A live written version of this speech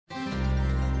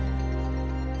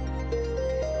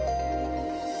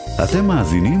אתם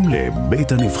מאזינים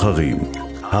לבית הנבחרים,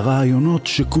 הרעיונות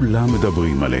שכולם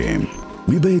מדברים עליהם,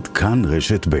 מבית כאן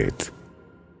רשת בית.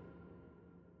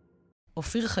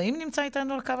 אופיר חיים נמצא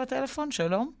איתנו על קו הטלפון,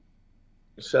 שלום.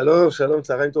 שלום, שלום,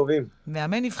 צהריים טובים.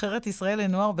 מאמן נבחרת ישראל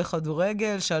לנוער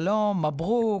בכדורגל, שלום,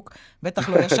 מברוק, בטח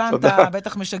לא ישנת,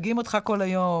 בטח משגעים אותך כל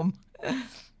היום.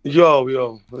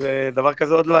 יואו, דבר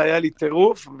כזה עוד לא היה לי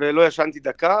טירוף, ולא ישנתי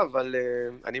דקה, אבל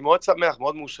אני מאוד שמח,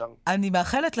 מאוד מאושר. אני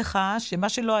מאחלת לך שמה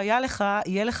שלא היה לך,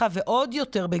 יהיה לך ועוד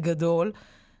יותר בגדול,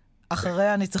 אחרי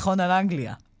הניצחון על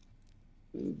אנגליה.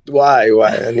 וואי,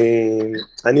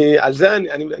 אני על זה,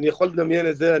 אני יכול לדמיין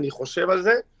את זה, אני חושב על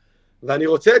זה, ואני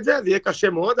רוצה את זה, זה יהיה קשה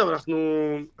מאוד, אבל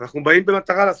אנחנו באים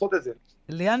במטרה לעשות את זה.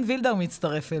 ליאן וילדר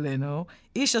מצטרף אלינו,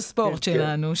 איש הספורט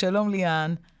שלנו, שלום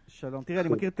ליאן. שלום, תראה, אני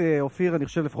מכיר את אופיר, אני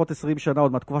חושב לפחות 20 שנה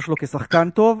עוד מהתקופה שלו כשחקן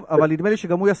טוב, אבל נדמה לי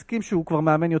שגם הוא יסכים שהוא כבר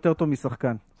מאמן יותר טוב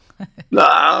משחקן. לא,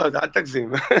 אל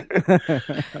תגזים.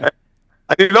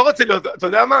 אני לא רוצה להיות, אתה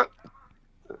יודע מה?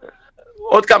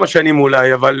 עוד כמה שנים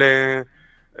אולי, אבל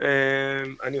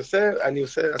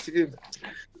עשיתי,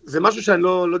 זה משהו שאני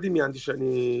לא דמיינתי,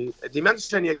 דמיינתי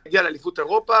שאני אגיע לאליפות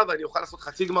אירופה, ואני אוכל לעשות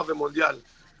חצי גמר ומונדיאל.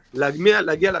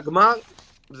 להגיע לגמר,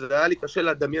 זה היה לי קשה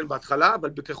לדמיין בהתחלה, אבל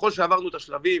ככל שעברנו את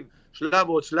השלבים, שלב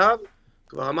ועוד שלב,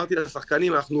 כבר אמרתי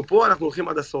לשחקנים, אנחנו פה, אנחנו הולכים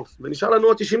עד הסוף. ונשאר לנו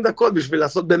עוד 90 דקות בשביל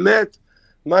לעשות באמת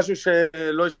משהו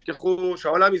שלא ישכחו,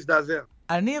 שהעולם יזדעזע.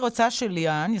 אני רוצה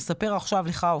שליאן יספר עכשיו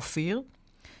לך, אופיר,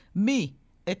 מי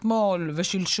אתמול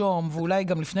ושלשום, ואולי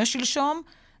גם לפני שלשום,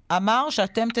 אמר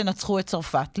שאתם תנצחו את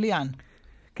צרפת. ליאן.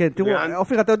 כן, תראו,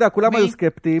 אופיר, אתה יודע, כולם היו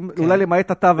סקפטיים, אולי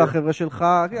למעט אתה והחבר'ה שלך,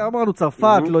 אמרנו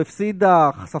צרפת, לא הפסידה,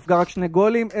 ספגה רק 2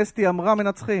 גולים, אסתי אמרה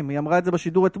מנצחים, היא אמרה את זה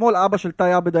בשידור אתמול, אבא של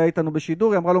תאי עבד היה איתנו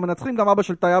בשידור, היא אמרה לו מנצחים, גם אבא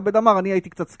של תאי עבד אמר, אני הייתי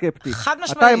קצת סקפטי. חד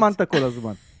משמעית. אתה האמנת כל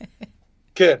הזמן.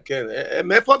 כן,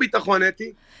 מאיפה הביטחון,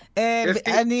 אתי?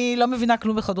 אני לא מבינה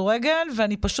כלום בכדורגל,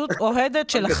 ואני פשוט אוהדת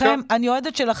שלכם, אני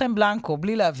אוהדת שלכם בלנקו,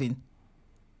 בלי להבין.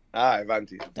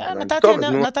 הבנתי. נתתי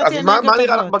אנרגיה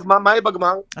טובות. מה יהיה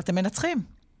בגמר? אתם מנצחים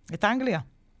את אנגליה.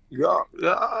 לא.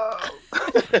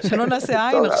 שלא נעשה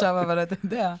עין עכשיו, אבל אתה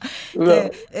יודע.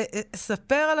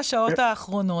 ספר על השעות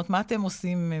האחרונות, מה אתם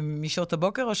עושים משעות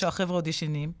הבוקר, או שהחבר'ה עוד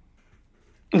ישנים?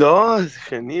 לא,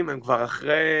 שנים, הם כבר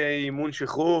אחרי אימון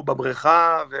שחרור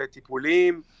בבריכה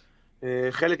וטיפולים.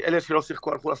 חלק, אלה שלא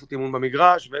שיחקו הלכו לעשות אימון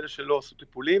במגרש, ואלה שלא עשו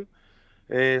טיפולים.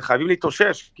 חייבים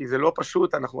להתאושש, כי זה לא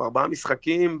פשוט, אנחנו 4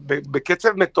 משחקים, בקצב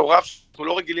מטורף, אנחנו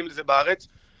לא רגילים לזה בארץ,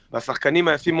 והשחקנים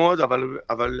עייפים מאוד,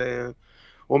 אבל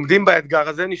עומדים באתגר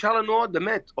הזה. נשאר לנו עוד,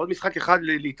 באמת, עוד משחק אחד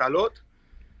להתעלות,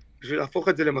 בשביל להפוך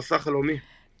את זה למסע חלומי.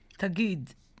 תגיד,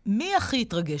 מי הכי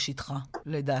התרגש איתך,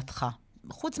 לדעתך?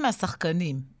 חוץ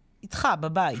מהשחקנים, איתך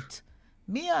בבית.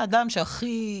 מי האדם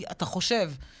שהכי, אתה חושב,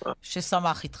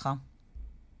 ששמח איתך?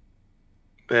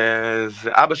 זה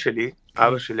אבא שלי,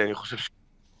 אני חושב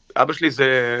אבא שלי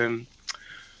זה,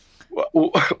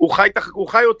 הוא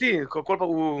חי אותי, כל פעם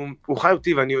הוא חי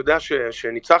אותי, ואני יודע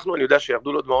שניצחנו, אני יודע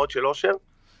שירדו לו דמעות של אושר,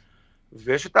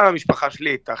 ויש את המשפחה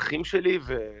שלי, את האחים שלי,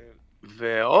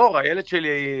 ואור, הילד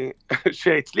שלי,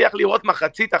 שהצליח לראות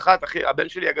מחצית אחת, הבן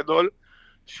שלי הגדול,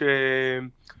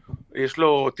 שיש לו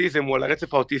אוטיזם, הוא על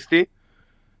הרצף האוטיסטי,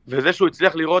 וזה שהוא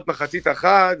הצליח לראות מחצית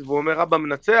אחת, והוא אומר, אבא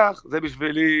מנצח, זה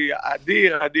בשבילי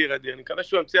אדיר. אני מקווה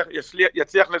שהוא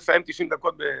יצליח לסיים 90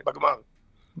 דקות בגמר.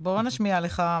 בואו נשמיע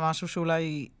לך משהו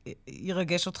שאולי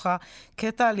ירגש אותך.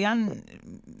 קטע, ליאן,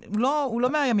 הוא לא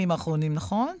מהימים האחרונים,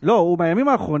 נכון? לא, הוא מהימים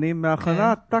האחרונים,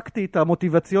 מההכנה הטקטית,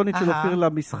 המוטיבציונית של אופיר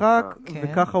למשחק,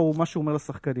 וככה הוא מה שהוא אומר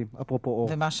לשחקנים, אפרופו אור.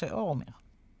 ומה שאור אומר.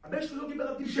 הבן שלי לא דיבר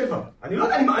עד גיל 7. אני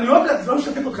אוהב לא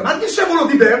משתף אתכם, עד גיל 7 הוא לא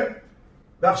דיבר.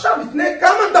 ועכשיו, לפני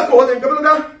כמה דקות, אני מקבל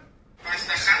הודעה.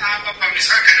 בהצלחה לאבא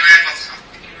במשחק, אני אוהב אותך.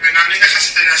 ומאמין לך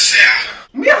שתנצח.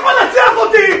 מי יכול לנצח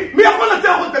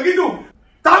אותי? תגידו.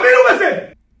 תאמינו בזה.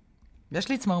 יש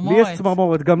לי צמרמורת. לי יש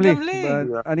צמרמורת, גם לי.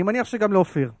 אני מניח שגם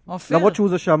לאופיר. למרות שהוא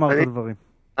זה שאמר את הדברים.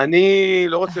 אני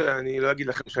לא רוצה, אני לא אגיד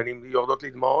לכם שאני יורדות לי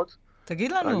דמעות.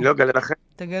 תגיד לנו. אני לא אגלה לכם.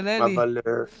 תגלה לי.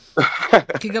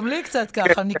 כי גם לי קצת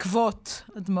ככה, נקבות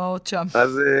הדמעות שם.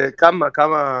 אז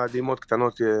כמה דמעות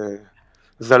קטנות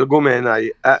זלגו מעיניי.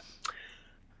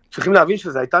 צריכים להבין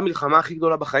שזו הייתה המלחמה הכי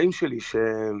גדולה בחיים שלי,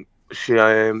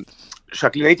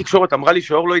 שהקלינאית תקשורת אמרה לי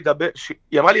שאור לא ידבר,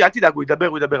 היא אמרה לי, אל תדאג, הוא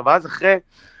ידבר, ואז אחרי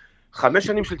 5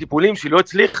 שנים של טיפולים שהיא לא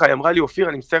הצליחה, היא אמרה לי, אופיר,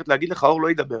 אני מצטערת להגיד לך, אור לא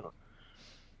ידבר.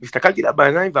 הסתכלתי לה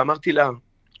בעיניים ואמרתי לה,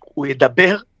 הוא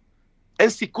ידבר? אין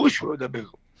סיכוי שהוא לא ידבר.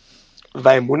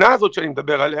 והאמונה הזאת שאני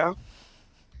מדבר עליה,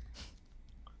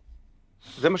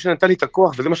 זה מה שנתן לי את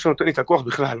הכוח, וזה מה שנותן לי את הכוח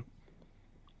בכלל.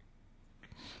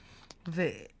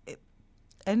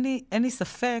 אין לי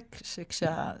ספק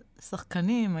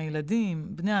שכשהשחקנים, הילדים,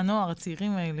 בני הנוער,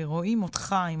 הצעירים האלה, רואים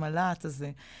אותך עם הלהט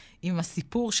הזה, עם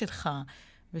הסיפור שלך,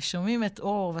 ושומעים את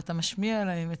אור, ואתה משמיע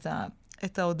להם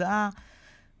את ההודעה,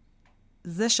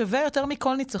 זה שווה יותר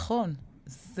מכל ניצחון.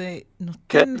 זה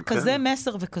נותן כזה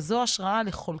מסר וכזו השראה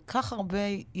לכל כך הרבה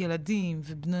ילדים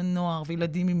ובני נוער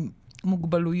וילדים עם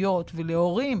מוגבלויות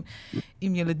ולהורים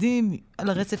עם ילדים על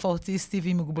הרצף האוטיסטי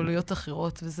ועם מוגבלויות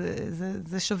אחרות,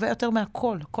 וזה שווה יותר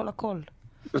מהכל, הכל.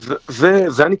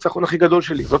 זה הניצחון הכי גדול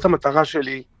שלי, זאת המטרה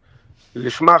שלי.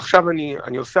 לשמה עכשיו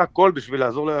אני עושה הכל בשביל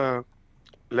לעזור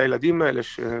לילדים האלה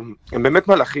שהם באמת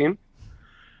מלאכים,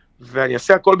 ואני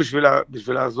אעשה הכל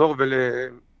בשביל לעזור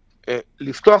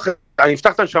ולפתוח, אני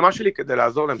אפתח את הנשמה שלי כדי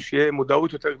לעזור להם, שיהיה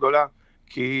מודעות יותר גדולה,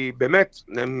 כי באמת,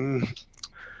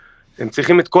 הם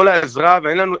צריכים את כל העזרה,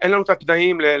 ואין לנו את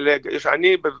התנאים,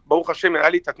 אני, ברוך השם,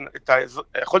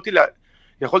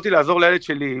 יכולתי לעזור לילד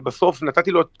שלי, בסוף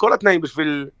נתתי לו את כל התנאים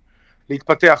בשביל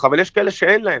להתפתח, אבל יש כאלה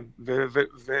שאין להם,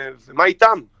 ומה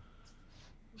איתם?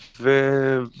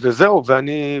 וזהו,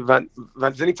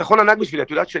 וזה ניצחון ענק בשבילי.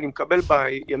 את יודעת שאני מקבל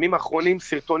בימים האחרונים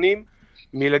סרטונים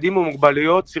מילדים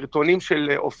ומוגבלויות, סרטונים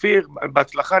של אופיר,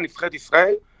 בהצלחה נבחרת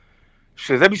ישראל,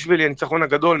 שזה בשבילי הניצחון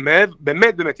הגדול,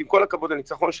 באמת, עם כל הכבוד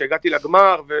הניצחון שהגעתי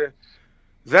לגמר,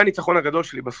 וזה הניצחון הגדול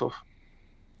שלי בסוף.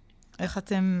 איך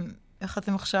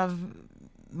אתם עכשיו,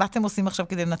 מה אתם עושים עכשיו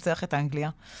כדי לנצח את אנגליה?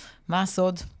 מה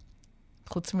הסוד?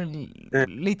 חוץ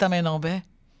מלהתאמן הרבה?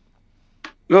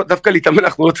 לא, דווקא להתאמן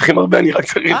אנחנו לא צריכים הרבה, אני רק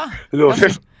צריך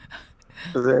לאושש.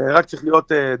 זה רק צריך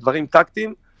להיות דברים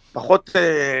טקטיים, פחות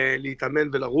להתאמן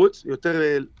ולרוץ, יותר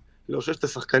לאושש את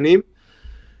השחקנים.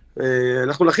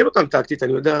 אנחנו נכין אותם טקטית,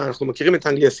 אני יודע, אנחנו מכירים את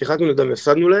אנגליה, שיחקנו לדם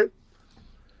והפסדנו להם,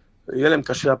 יהיה להם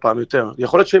קשה הפעם יותר.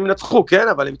 יכול להיות שהם ינצחו, כן,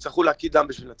 אבל הם יצטרכו להקיא דם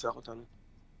בשביל לנצח אותנו.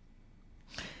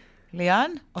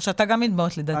 ליאן? או שאתה גם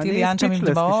מדמעות, לדעתי ליאן שם עם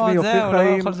דמעות, זהו, לא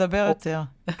יכול לדבר יותר.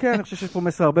 כן, אני חושב שיש פה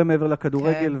מסר הרבה מעבר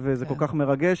לכדורגל, וזה כל כך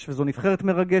מרגש, וזו נבחרת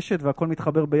מרגשת, והכל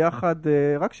מתחבר ביחד,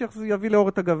 רק שיביא לאור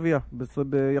את הגביע,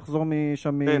 יחזור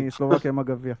משם מסלובקיה עם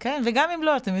הגביע. כן, וגם אם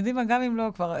לא, אתם יודעים מה, גם אם לא,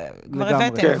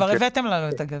 כבר הבאתם לנו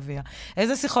את הגביע.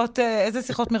 איזה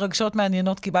שיחות מרגשות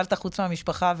מעניינות קיבלת חוץ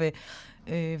מהמשפחה,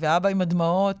 ואבא עם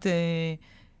הדמעות,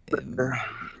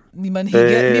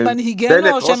 ממנהיגנו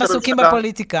או שהם עסוקים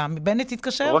בפוליטיקה? בנט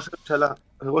התקשר?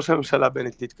 ראש הממשלה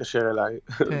בנט התקשר אליי.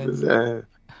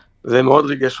 זה מאוד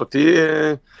ריגש אותי.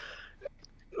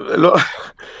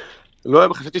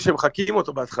 לא חשבתי שהם מחכים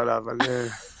אותו בהתחלה, אבל...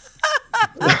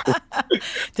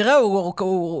 תראה,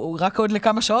 הוא רק עוד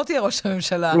לכמה שעות יהיה ראש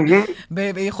הממשלה.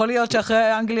 ויכול להיות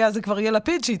שאחרי אנגליה זה כבר יהיה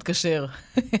לפיד שיתקשר.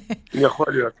 יכול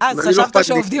להיות. אז חשבת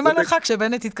שעובדים עליך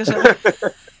כשבנט התקשר?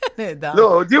 נהדר.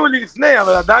 לא, הודיעו לי לפני,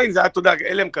 אבל עדיין זה היה, תודה,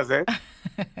 אלם כזה.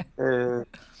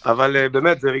 אבל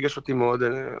באמת, זה ריגש אותי מאוד.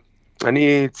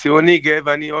 אני ציוני גאה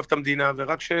ואני אוהב את המדינה,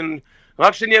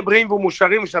 ורק שנהיה בריאים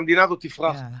ומושרים ושהמדינה הזאת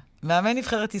תפרח. מאמן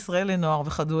נבחרת ישראל לנוער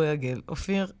וכדורי עגל,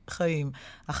 אופיר חיים,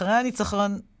 אחרי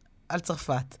הניצחון על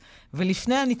צרפת,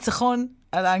 ולפני הניצחון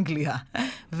על אנגליה,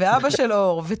 ואבא של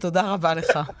אור, ותודה רבה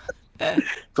לך.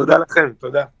 תודה לכם,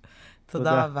 תודה.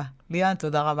 תודה רבה. ליאן,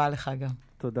 תודה רבה לך גם.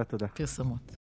 תודה. פרסומות.